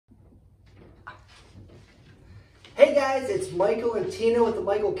Hey guys, it's Michael and Tina with the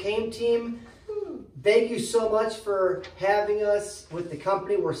Michael Kaim team. Thank you so much for having us with the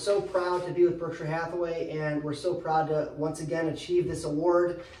company. We're so proud to be with Berkshire Hathaway, and we're so proud to once again achieve this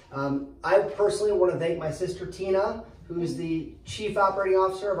award. I personally want to thank my sister Tina, who's the Chief Operating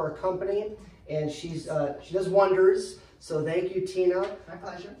Officer of our company, and she does wonders. So thank you, Tina. My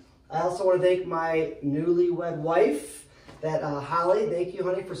pleasure. I also want to thank my newlywed wife, Holly. Thank you,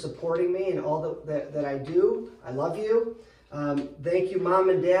 honey, for supporting me and all that I do. I love you. Thank you,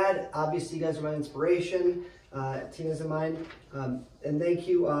 Mom and Dad. Obviously, you guys are my inspiration. Tina's and mine. And thank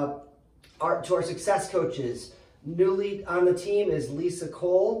you to our success coaches. Newly on the team is Lisa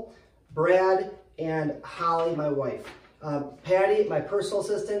Cole, Brad, and Holly, my wife. Patty, my personal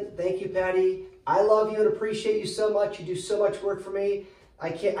assistant. Thank you, Patty. I love you and appreciate you so much. You do so much work for me.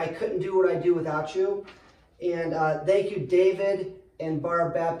 I couldn't do what I do without you. And thank you, David and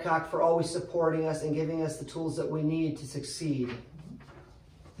Barb Babcock, for always supporting us and giving us the tools that we need to succeed.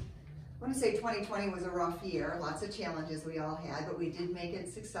 I want to say 2020 was a rough year. Lots of challenges we all had, but we did make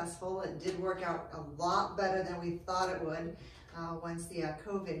it successful. It did work out a lot better than we thought it would once the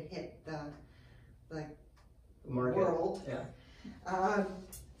COVID hit the Market. World. Yeah.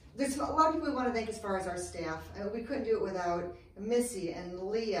 There's a lot of people we want to thank as far as our staff. We couldn't do it without Missy and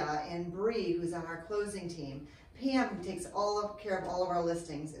Leah and Bree, who's on our closing team. Pam, who takes care of all of our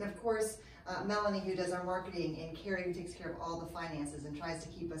listings. And of course, Melanie, who does our marketing, and Carrie, who takes care of all the finances and tries to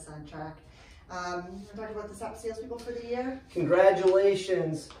keep us on track. We're talking about the top salespeople for the year.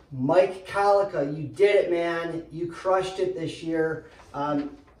 Congratulations, Mike Calica. You did it, man. You crushed it this year.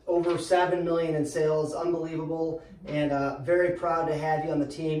 Over 7 million in sales, unbelievable, and very proud to have you on the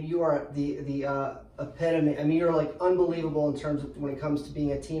team. You are the epitome. I mean, you're like unbelievable in terms of when it comes to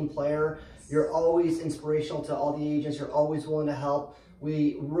being a team player. You're always inspirational to all the agents. You're always willing to help.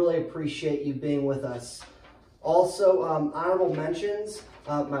 We really appreciate you being with us. Also, honorable mentions.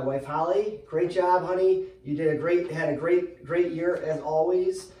 My wife Holly, great job, honey. You had a great year as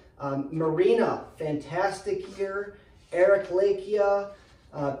always. Marina, fantastic year. Eric Lakia.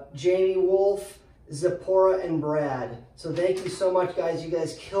 Jamie Wolf, Zipporah, and Brad. So thank you so much, guys. You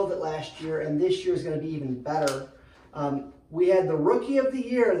guys killed it last year, and this year is going to be even better. We had the Rookie of the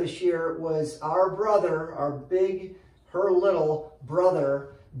Year this year was our brother, her little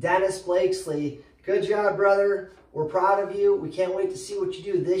brother, Dennis Blakesley. Good job, brother. We're proud of you. We can't wait to see what you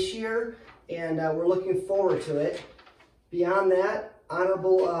do this year, and we're looking forward to it. Beyond that, we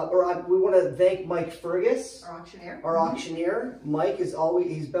want to thank Mike Fergus, our auctioneer. Mike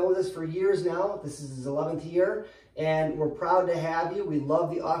he's been with us for years now. This is his 11th year, and we're proud to have you. We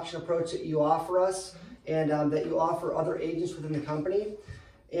love the auction approach that you offer us, and that you offer other agents within the company.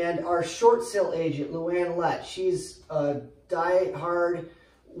 And our short sale agent, Luann Lett, she's a die-hard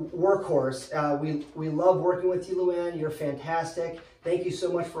workhorse. We love working with you, Luann. You're fantastic. Thank you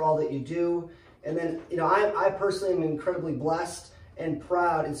so much for all that you do. And then, I personally am incredibly blessed and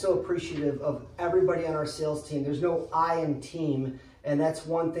proud and so appreciative of everybody on our sales team. There's no I in team, and that's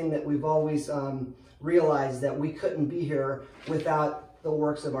one thing that we've always realized, that we couldn't be here without the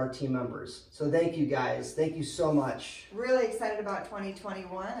works of our team members. So thank you, guys. Thank you so much. Really excited about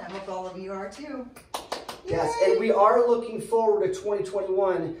 2021. I hope all of you are too. Yes, Yay! and we are looking forward to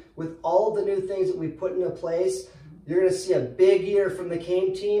 2021 with all of the new things that we've put into place. You're going to see a big year from the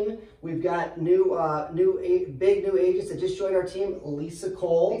Kaim team. We've got big new agents that just joined our team. Lisa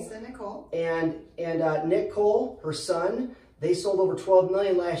Nicole, and Nick Cole, her son. They sold over 12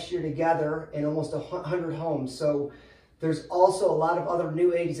 million last year together in almost 100 homes. So there's also a lot of other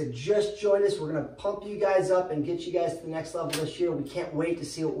new agents that just joined us. We're going to pump you guys up and get you guys to the next level this year. We can't wait to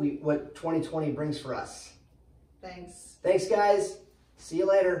see what 2020 brings for us. Thanks. Thanks, guys. See you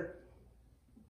later.